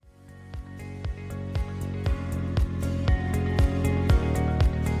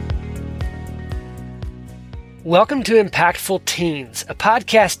Welcome to Impactful Teens, a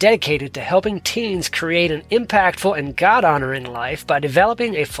podcast dedicated to helping teens create an impactful and God-honoring life by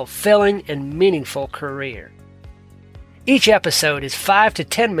developing a fulfilling and meaningful career. Each episode is 5 to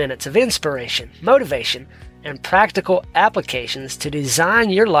 10 minutes of inspiration, motivation, and practical applications to design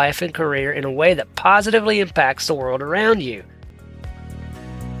your life and career in a way that positively impacts the world around you.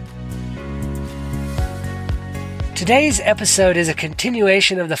 Today's episode is a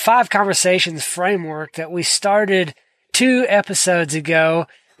continuation of the 5 Conversations framework that we started 2 episodes ago,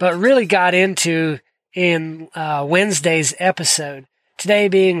 but really got into in Wednesday's episode. Today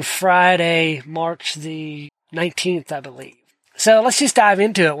being Friday, March the 19th, I believe. So let's just dive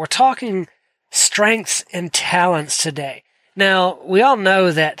into it. We're talking strengths and talents today. Now, we all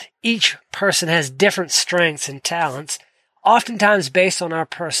know that each person has different strengths and talents, oftentimes based on our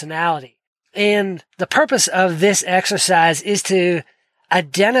personality. And the purpose of this exercise is to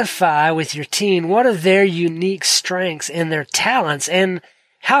identify with your teen what are their unique strengths and their talents, and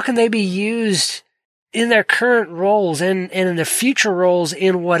how can they be used in their current roles and in their future roles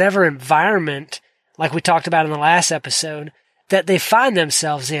in whatever environment, like we talked about in the last episode, that they find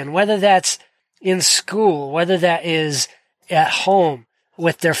themselves in, whether that's in school, whether that is at home,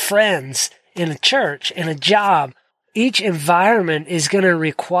 with their friends, in a church, in a job. Each environment is going to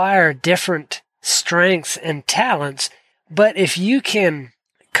require different strengths and talents, but if you can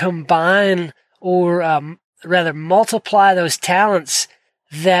combine or rather multiply those talents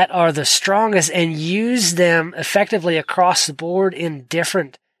that are the strongest and use them effectively across the board in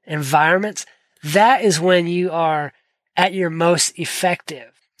different environments, that is when you are at your most effective.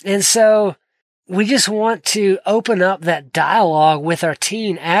 And so we just want to open up that dialogue with our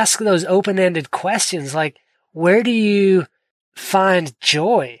teen, ask those open-ended questions like, where do you find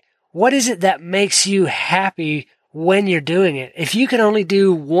joy? What is it that makes you happy when you're doing it? If you could only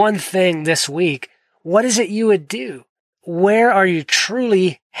do one thing this week, what is it you would do? Where are you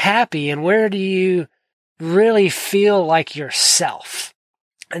truly happy, and where do you really feel like yourself?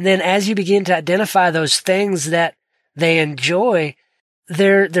 And then as you begin to identify those things that they enjoy,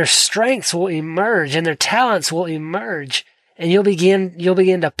 their strengths will emerge and their talents will emerge, and you'll begin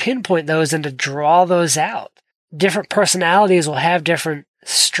to pinpoint those and to draw those out. Different personalities will have different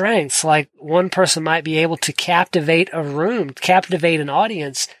strengths. Like one person might be able to captivate a room, captivate an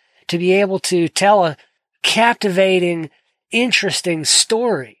audience, to be able to tell a captivating, interesting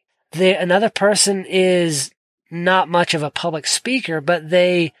story. Another person is not much of a public speaker, but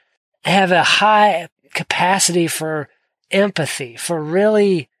they have a high capacity for empathy, for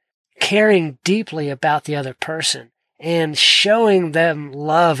really caring deeply about the other person and showing them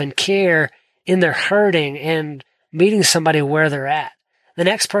love and care in their hurting and meeting somebody where they're at. The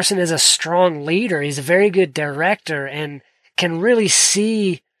next person is a strong leader. He's a very good director and can really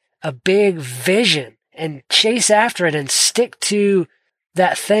see a big vision and chase after it and stick to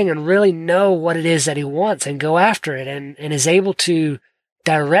that thing and really know what it is that he wants and go after it and is able to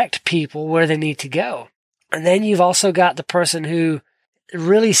direct people where they need to go. And then you've also got the person who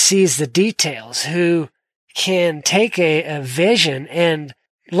really sees the details, who can take a vision and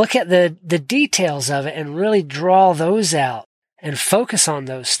look at the details of it and really draw those out and focus on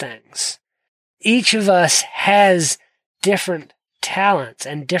those things. Each of us has different talents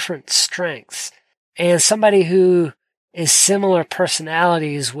and different strengths. And somebody who is similar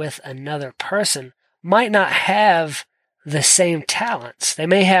personalities with another person might not have the same talents. They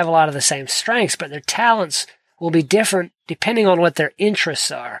may have a lot of the same strengths, but their talents will be different depending on what their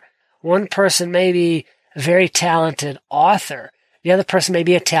interests are. One person may be a very talented author. The other person may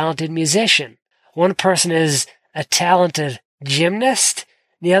be a talented musician. One person is a talented gymnast.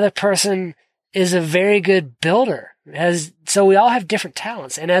 The other person is a very good builder. So we all have different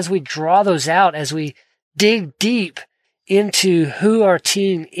talents. And as we draw those out, as we dig deep into who our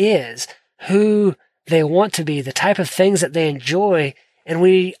teen is, who they want to be, the type of things that they enjoy, and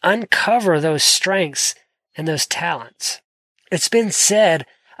we uncover those strengths and those talents. It's been said,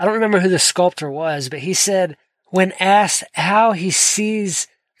 I don't remember who the sculptor was, but he said, when asked how he sees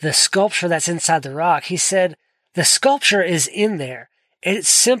the sculpture that's inside the rock, he said, the sculpture is in there. It's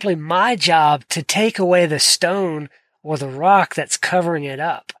simply my job to take away the stone or the rock that's covering it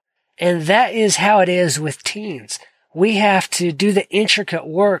up. And that is how it is with teens. We have to do the intricate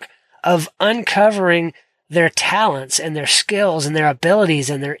work of uncovering their talents and their skills and their abilities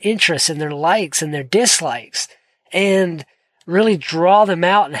and their interests and their likes and their dislikes, and really draw them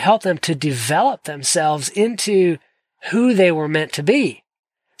out and help them to develop themselves into who they were meant to be.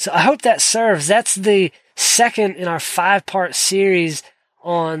 So I hope that serves. That's the second in our 5-part series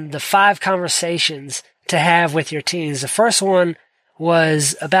on the 5 conversations to have with your teens. The first one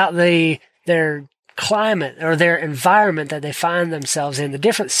was about their climate or their environment that they find themselves in, the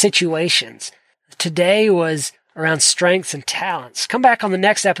different situations. Today was around strengths and talents. Come back on the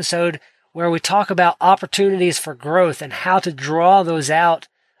next episode where we talk about opportunities for growth and how to draw those out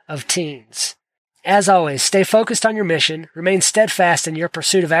of teens. As always, stay focused on your mission, remain steadfast in your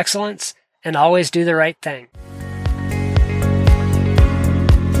pursuit of excellence, and always do the right thing.